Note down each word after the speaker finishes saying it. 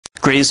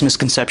Gray's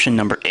misconception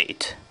number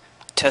 8.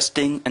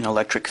 Testing an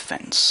electric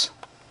fence.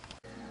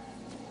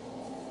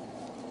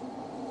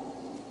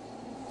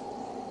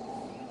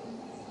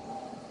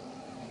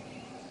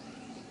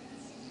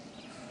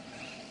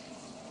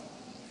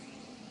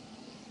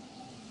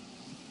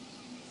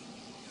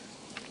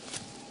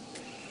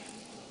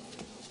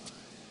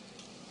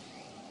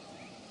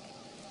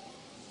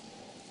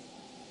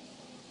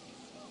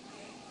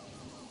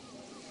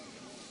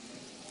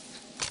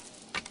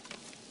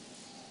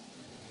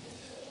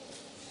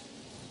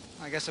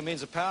 I guess it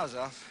means the power's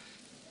off.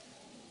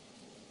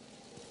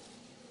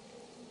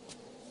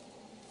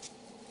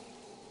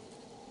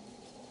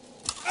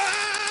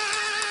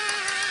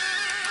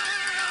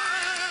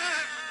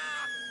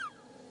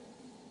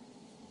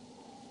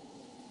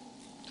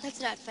 That's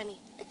not funny.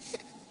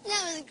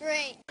 That was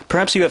great.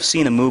 Perhaps you have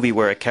seen a movie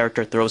where a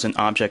character throws an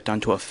object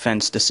onto a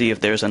fence to see if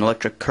there's an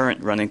electric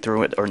current running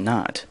through it or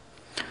not.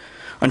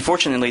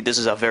 Unfortunately, this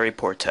is a very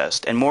poor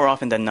test, and more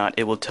often than not,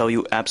 it will tell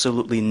you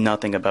absolutely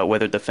nothing about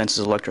whether the fence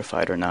is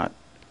electrified or not.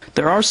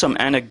 There are some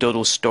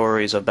anecdotal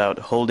stories about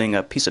holding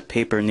a piece of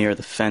paper near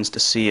the fence to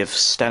see if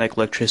static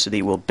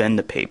electricity will bend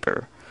the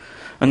paper.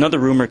 Another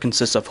rumor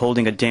consists of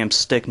holding a damp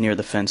stick near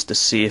the fence to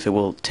see if it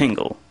will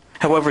tingle.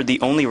 However,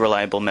 the only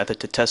reliable method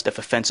to test if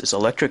a fence is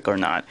electric or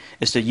not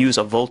is to use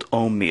a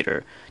volt-ohm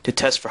meter to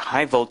test for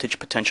high voltage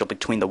potential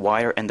between the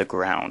wire and the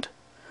ground.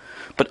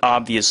 But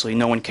obviously,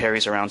 no one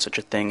carries around such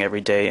a thing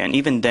every day, and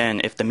even then,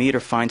 if the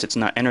meter finds it's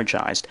not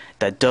energized,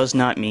 that does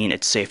not mean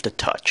it's safe to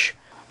touch.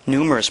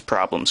 Numerous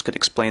problems could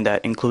explain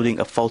that,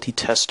 including a faulty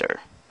tester.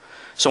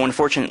 So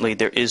unfortunately,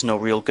 there is no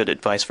real good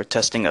advice for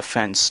testing a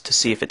fence to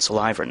see if it's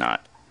alive or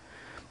not.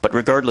 But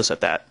regardless of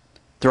that,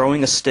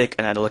 throwing a stick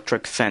at an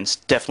electric fence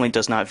definitely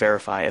does not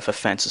verify if a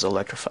fence is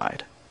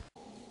electrified.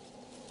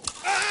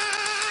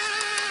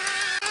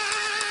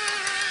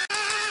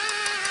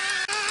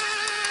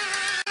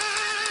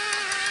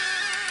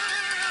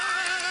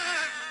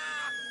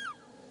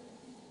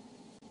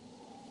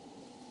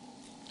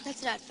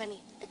 That's not funny.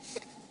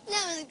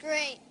 That was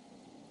great.